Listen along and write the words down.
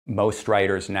most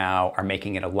writers now are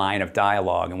making it a line of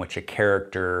dialogue in which a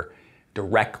character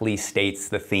directly states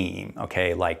the theme,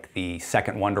 okay? Like the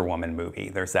second Wonder Woman movie,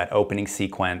 there's that opening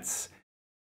sequence.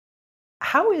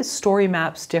 How is story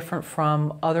maps different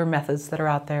from other methods that are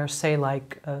out there, say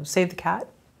like Save the Cat?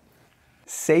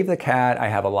 Save the Cat, I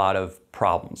have a lot of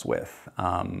problems with.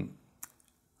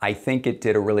 I think it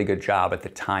did a really good job at the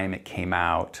time it came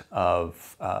out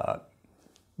of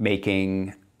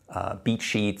making beat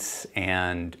sheets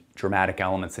and dramatic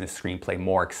elements in a screenplay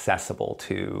more accessible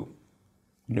to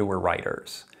newer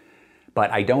writers.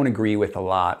 But I don't agree with a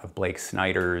lot of Blake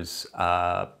Snyder's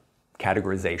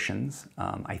categorizations.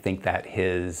 I think that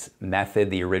his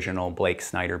method, the original Blake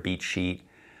Snyder beat sheet,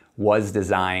 was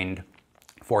designed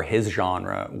for his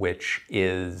genre, which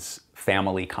is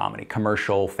family comedy,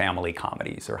 commercial family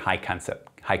comedies, or high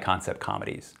concept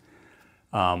comedies.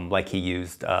 Like he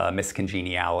used Miss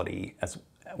Congeniality as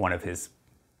one of his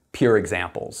pure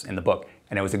examples in the book.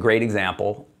 And it was a great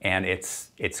example, and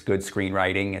it's good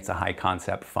screenwriting, it's a high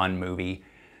concept, fun movie,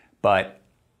 but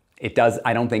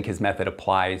I don't think his method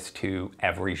applies to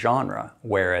every genre,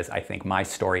 whereas I think my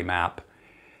story map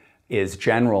is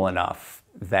general enough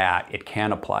that it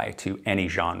can apply to any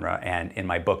genre, and in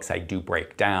my books I do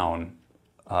break down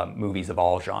movies of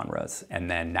all genres, and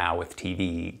then now with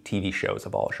TV shows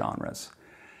of all genres.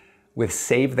 With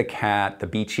Save the Cat, the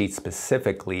beat sheet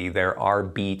specifically, there are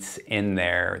beats in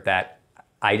there that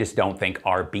I just don't think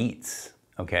are beats,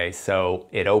 okay? So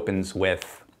it opens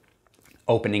with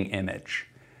opening image.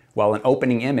 Well, an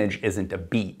opening image isn't a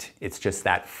beat. It's just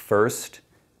that first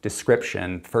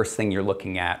description, first thing you're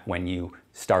looking at when you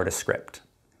start a script.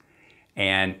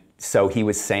 And so he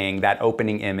was saying that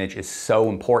opening image is so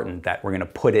important that we're gonna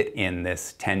put it in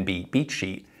this 10-beat beat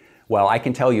sheet. Well, I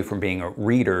can tell you from being a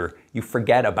reader, you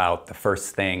forget about the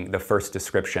first thing, the first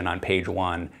description on page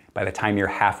 1 by the time you're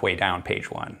halfway down page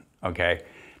 1, okay?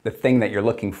 The thing that you're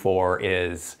looking for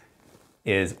is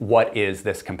what is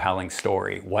this compelling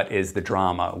story? What is the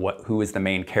drama? Who is the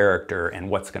main character, and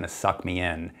what's gonna suck me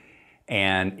in?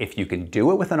 And if you can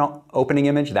do it with an opening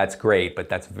image, that's great, but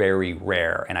that's very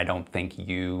rare. And I don't think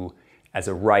you, as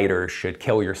a writer, should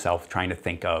kill yourself trying to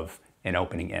think of an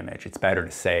opening image. It's better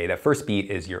to say that first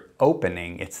beat is your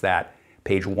opening. It's that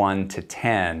page 1 to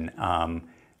 10,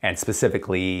 and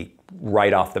specifically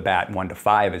right off the bat, 1 to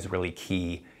 5 is really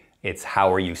key. It's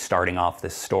how are you starting off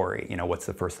this story? You know, what's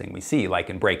the first thing we see?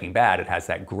 Like in Breaking Bad, it has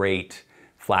that great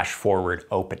flash forward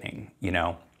opening, you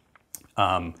know?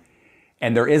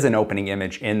 And there is an opening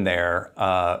image in there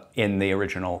in the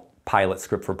original pilot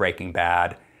script for Breaking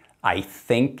Bad. I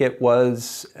think it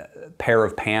was a pair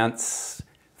of pants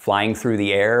flying through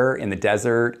the air in the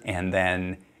desert, and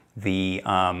then the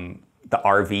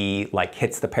RV like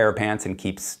hits the pair of pants and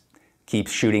keeps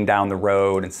shooting down the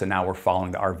road, and so now we're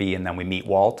following the RV, and then we meet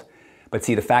Walt. But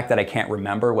see, the fact that I can't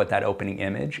remember what that opening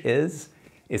image is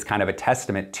kind of a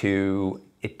testament to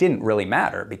it didn't really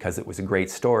matter because it was a great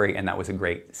story and that was a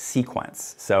great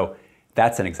sequence. So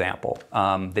that's an example.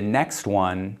 The next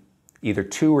one, either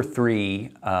 2 or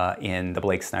 3 in the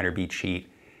Blake Snyder beat sheet,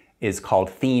 is called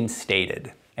Theme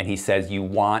Stated. And he says you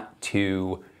want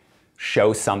to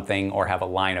show something or have a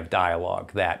line of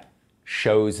dialogue that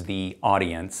shows the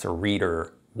audience or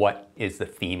reader what is the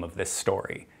theme of this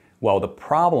story. Well, the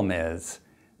problem is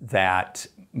that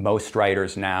most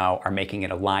writers now are making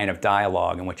it a line of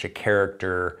dialogue in which a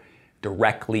character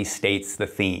directly states the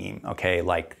theme, okay?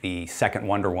 Like the second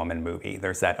Wonder Woman movie,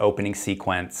 there's that opening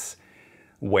sequence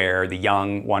where the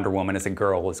young Wonder Woman as a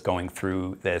girl is going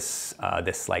through this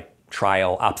like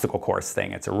trial obstacle course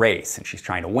thing. It's a race and she's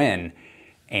trying to win,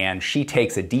 and she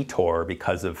takes a detour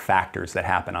because of factors that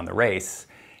happen on the race.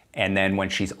 And then when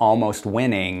she's almost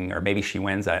winning, or maybe she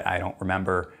wins, I don't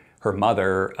remember, her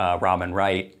mother, Robin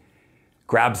Wright,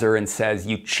 grabs her and says,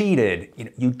 "You cheated.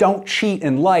 You don't cheat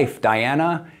in life,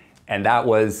 Diana." And that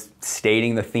was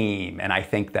stating the theme. And I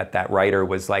think that that writer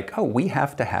was like, oh, we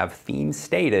have to have theme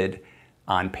stated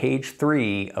on page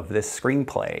 3 of this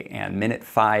screenplay and minute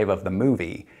 5 of the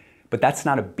movie. But that's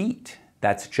not a beat.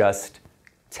 That's just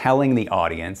telling the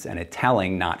audience, and a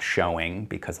telling, not showing,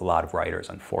 because a lot of writers,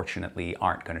 unfortunately,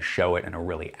 aren't going to show it in a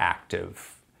really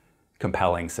active,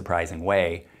 compelling, surprising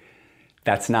way.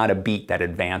 That's not a beat that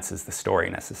advances the story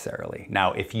necessarily.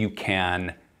 Now, if you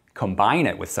can combine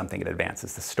it with something that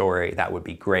advances the story, that would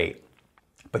be great.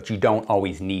 But you don't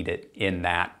always need it in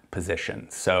that position.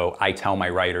 So I tell my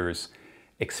writers,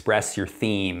 express your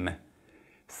theme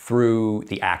through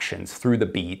the actions, through the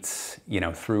beats,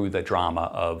 through the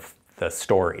drama of the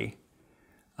story.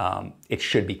 It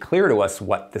should be clear to us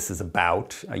what this is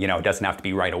about. It doesn't have to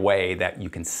be right away, that you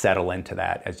can settle into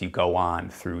that as you go on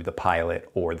through the pilot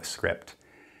or the script.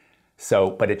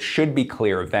 So, but it should be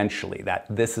clear eventually that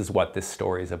this is what this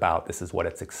story is about, this is what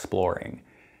it's exploring.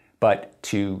 But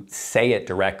to say it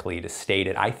directly, to state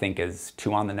it, I think is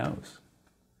too on the nose.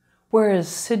 Whereas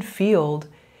Sid Field,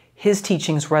 his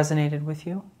teachings resonated with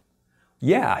you?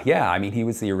 Yeah. I mean, he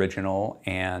was the original,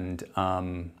 and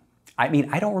I mean,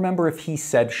 I don't remember if he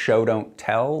said show, don't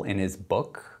tell in his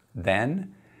book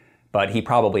then, but he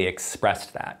probably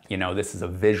expressed that. You know, this is a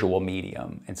visual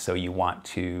medium, and so you want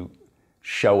to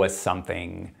show us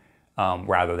something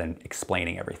rather than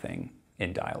explaining everything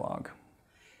in dialogue.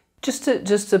 Just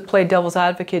to play devil's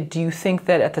advocate, do you think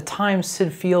that at the time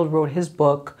Sid Field wrote his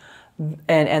book,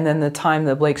 and then the time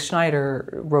that Blake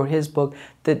Snyder wrote his book,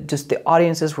 that just the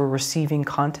audiences were receiving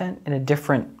content in a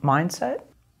different mindset?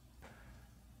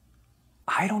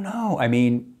 I don't know. I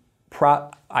mean,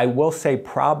 I will say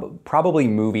probably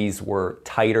movies were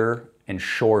tighter and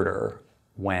shorter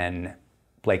when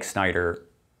Blake Snyder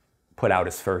put out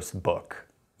his first book,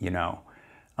 you know.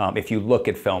 If you look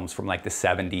at films from like the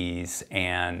 70s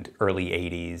and early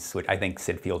 80s, which I think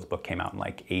Sid Field's book came out in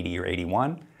like 80 or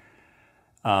 81,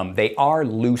 they are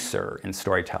looser in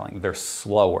storytelling. They're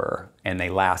slower and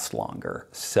they last longer.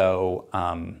 So,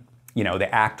 you know,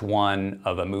 the act one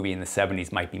of a movie in the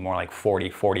 70s might be more like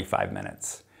 40, 45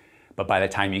 minutes. But by the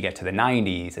time you get to the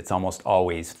 90s, it's almost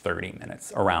always 30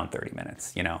 minutes, around 30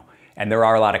 minutes, you know. And there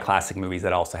are a lot of classic movies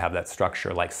that also have that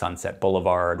structure, like Sunset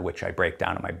Boulevard, which I break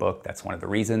down in my book. That's one of the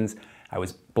reasons. I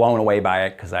was blown away by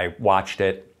it because I watched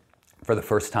it for the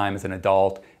first time as an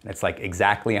adult, and it's like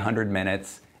exactly 100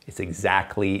 minutes. It's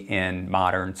exactly in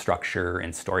modern structure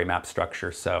and story map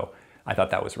structure, so I thought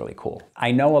that was really cool.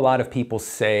 I know a lot of people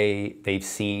say they've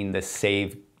seen the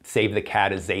save the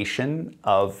catization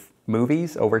of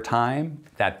movies over time,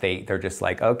 that they're just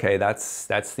like, okay, that's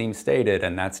theme stated,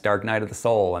 and that's Dark Knight of the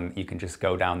Soul, and you can just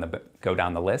go down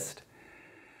the list.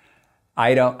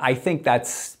 I think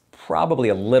that's probably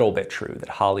a little bit true, that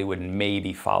Hollywood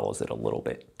maybe follows it a little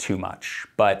bit too much,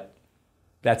 but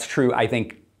that's true. I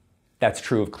think that's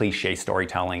true of cliche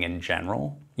storytelling in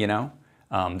general, you know?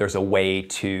 There's a way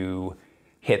to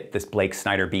hit this Blake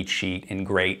Snyder beat sheet in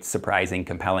great, surprising,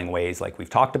 compelling ways like we've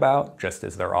talked about, just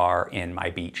as there are in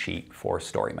my beat sheet for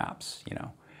story maps, you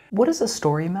know. What is a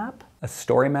story map? A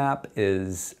story map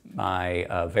is my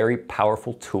very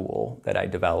powerful tool that I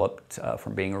developed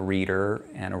from being a reader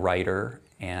and a writer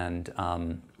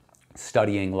and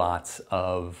studying lots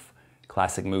of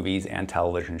classic movies and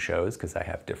television shows, because I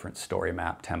have different story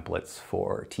map templates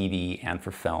for TV and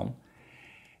for film.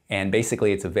 And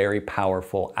basically, it's a very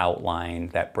powerful outline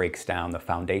that breaks down the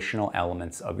foundational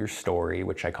elements of your story,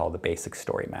 which I call the basic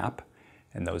story map.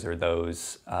 And those are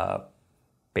those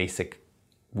basic,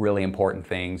 really important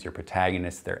things: your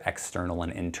protagonist, their external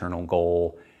and internal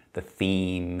goal, the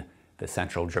theme, the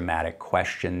central dramatic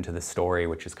question to the story,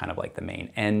 which is kind of like the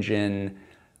main engine,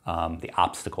 the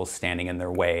obstacles standing in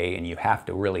their way. And you have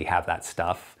to really have that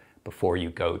stuff before you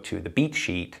go to the beat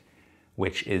sheet,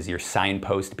 which is your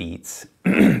signpost beats,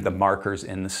 the markers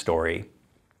in the story.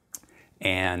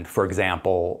 And for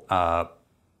example,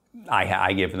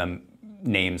 I give them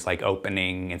names like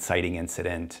opening, inciting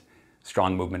incident,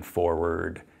 strong movement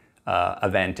forward,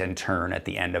 event and turn at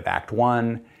the end of Act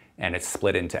 1, and it's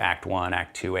split into Act 1,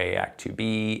 Act 2A, Act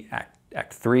 2B,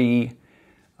 Act 3.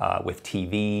 With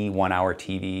TV, 1 hour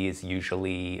TV is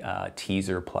usually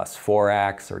teaser plus 4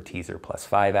 acts or teaser plus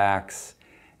 5 acts.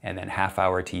 And then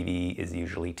half-hour TV is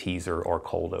usually teaser or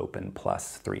cold open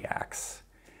plus 3 acts.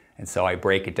 And so I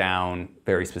break it down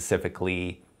very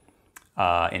specifically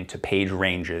into page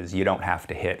ranges. You don't have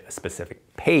to hit a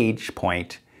specific page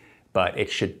point, but it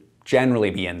should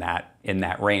generally be in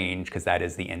that range, because that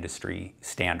is the industry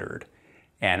standard.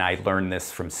 And I learned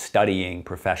this from studying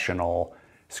professional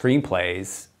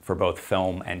screenplays for both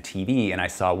film and TV, and I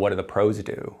saw, what do the pros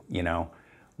do? You know,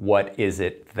 what is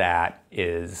it that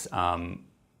is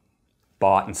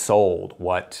bought and sold,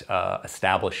 what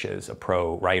establishes a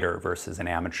pro writer versus an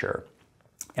amateur.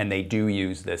 And they do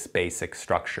use this basic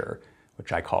structure,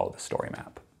 which I call the story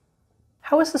map.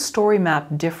 How is the story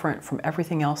map different from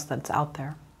everything else that's out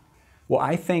there? Well,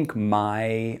 I think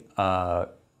my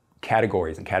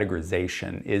categories and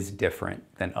categorization is different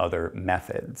than other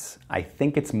methods. I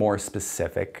think it's more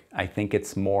specific. I think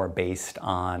it's more based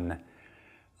on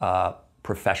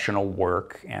professional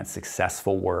work and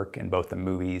successful work in both the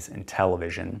movies and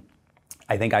television.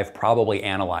 I think I've probably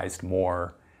analyzed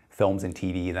more films and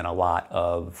TV than a lot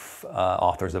of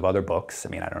authors of other books. I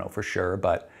mean, I don't know for sure,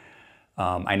 but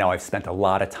I know I've spent a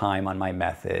lot of time on my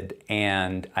method,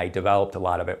 and I developed a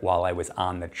lot of it while I was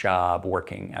on the job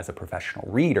working as a professional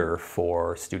reader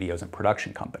for studios and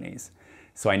production companies.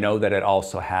 So I know that it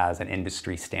also has an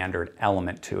industry standard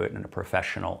element to it and a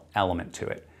professional element to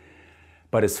it.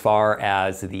 But as far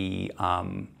as the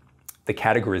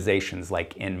categorizations,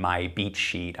 like in my beat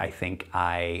sheet, I think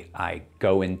I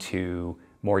go into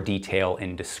more detail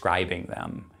in describing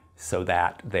them so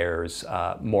that there's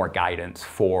more guidance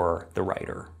for the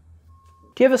writer.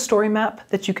 Do you have a story map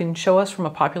that you can show us from a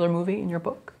popular movie in your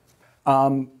book?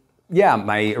 Yeah,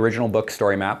 my original book,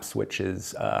 Story Maps, which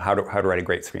is how to write a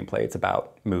great screenplay. It's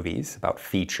about movies, about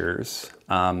features.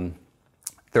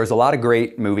 There's a lot of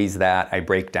great movies that I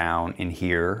break down in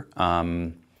here.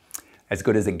 As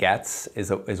Good as It Gets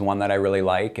is one that I really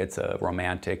like. It's a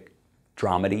romantic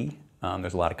dramedy.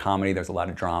 There's a lot of comedy, there's a lot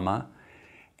of drama.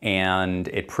 And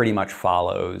it pretty much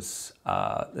follows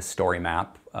the story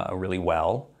map really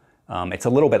well. It's a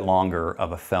little bit longer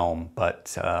of a film,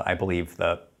 but I believe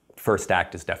the first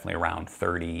act is definitely around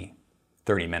 30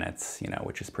 minutes,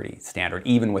 which is pretty standard.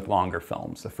 Even with longer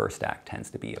films, the first act tends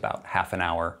to be about half an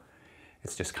hour.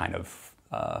 It's just kind of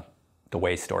the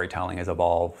way storytelling has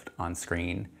evolved on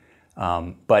screen.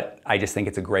 But I just think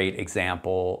it's a great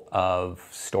example of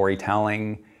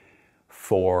storytelling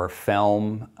for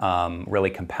film, really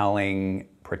compelling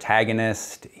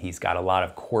protagonist. He's got a lot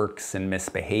of quirks and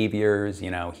misbehaviors.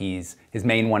 His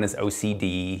main one is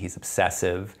OCD, he's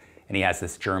obsessive, and he has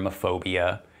this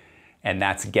germophobia, and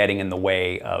that's getting in the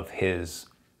way of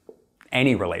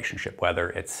any relationship, whether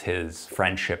it's his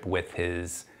friendship with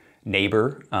his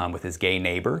neighbor, with his gay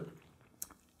neighbor,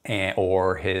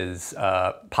 or his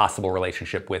possible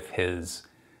relationship with his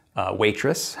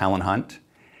waitress, Helen Hunt.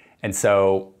 And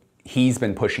so he's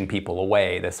been pushing people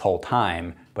away this whole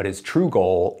time, but his true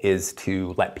goal is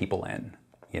to let people in,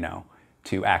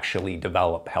 to actually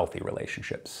develop healthy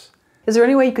relationships. Is there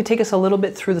any way you could take us a little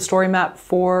bit through the story map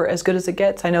for As Good as It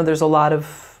Gets? I know there's a lot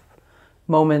of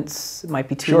moments, it might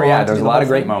be too long. Sure, yeah, there's a lot of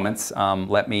great moments.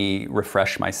 Let me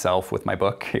refresh myself with my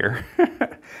book here.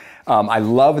 I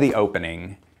love the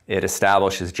opening. It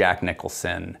establishes Jack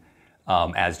Nicholson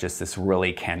as just this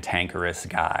really cantankerous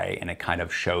guy, and it kind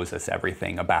of shows us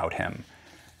everything about him.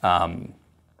 A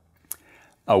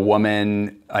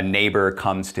neighbor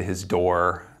comes to his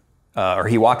door, or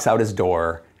he walks out his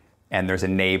door, and there's a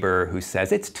neighbor who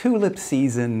says, "It's tulip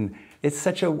season. It's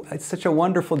such a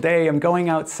wonderful day. I'm going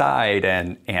outside."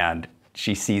 And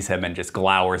she sees him and just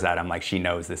glowers at him like she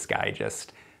knows this guy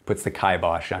just puts the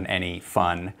kibosh on any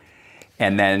fun.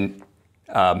 And then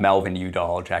Melvin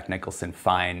Udall, Jack Nicholson,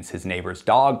 finds his neighbor's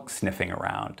dog sniffing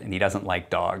around, and he doesn't like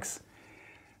dogs.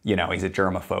 He's a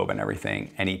germaphobe and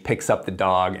everything. And he picks up the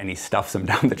dog and he stuffs him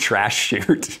down the trash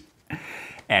chute.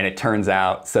 And it turns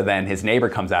out, so then his neighbor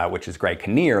comes out, which is Greg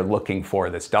Kinnear, looking for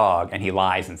this dog, and he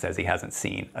lies and says he hasn't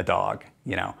seen a dog,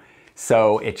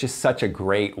 So it's just such a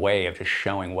great way of just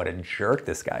showing what a jerk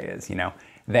this guy is,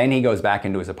 Then he goes back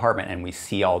into his apartment and we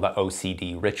see all the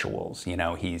OCD rituals,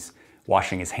 He's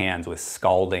washing his hands with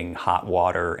scalding hot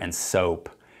water and soap,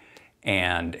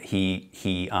 and he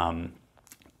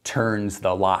turns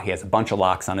the lock. He has a bunch of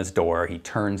locks on his door. He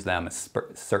turns them a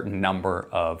certain number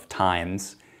of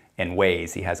times and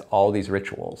ways. He has all these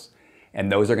rituals,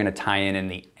 and those are going to tie in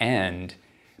the end,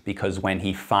 because when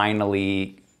he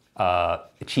finally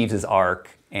achieves his arc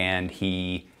and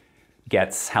he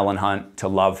gets Helen Hunt to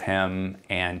love him,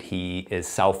 and he is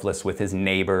selfless with his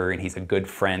neighbor, and he's a good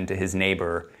friend to his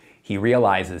neighbor, he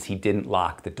realizes he didn't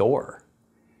lock the door.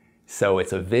 So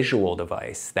it's a visual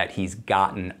device that he's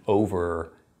gotten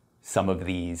over some of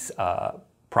these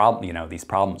these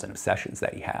problems and obsessions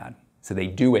that he had. So they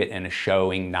do it in a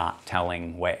showing, not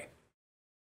telling way.